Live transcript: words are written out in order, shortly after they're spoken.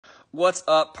What's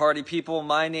up, party people?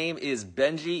 My name is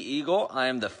Benjy Egel. I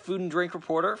am the food and drink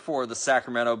reporter for the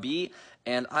Sacramento Bee,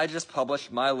 and I just published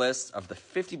my list of the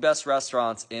 50 best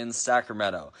restaurants in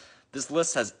Sacramento. This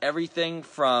list has everything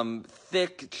from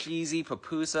thick, cheesy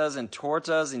pupusas and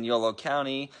tortas in Yolo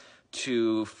County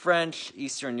to French,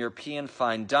 Eastern European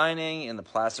fine dining in the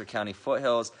Placer County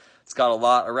foothills. It's got a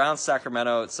lot around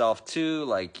Sacramento itself too,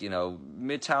 like,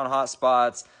 midtown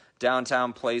hotspots,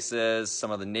 downtown places,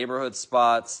 some of the neighborhood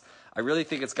spots. I really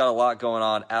think it's got a lot going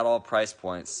on at all price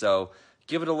points. So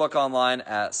give it a look online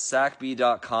at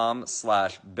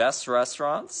sacb.com/best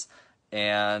restaurants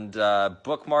and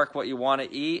bookmark what you want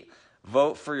to eat.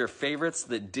 Vote for your favorites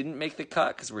that didn't make the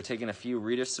cut because we're taking a few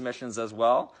reader submissions as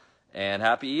well. And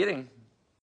happy eating.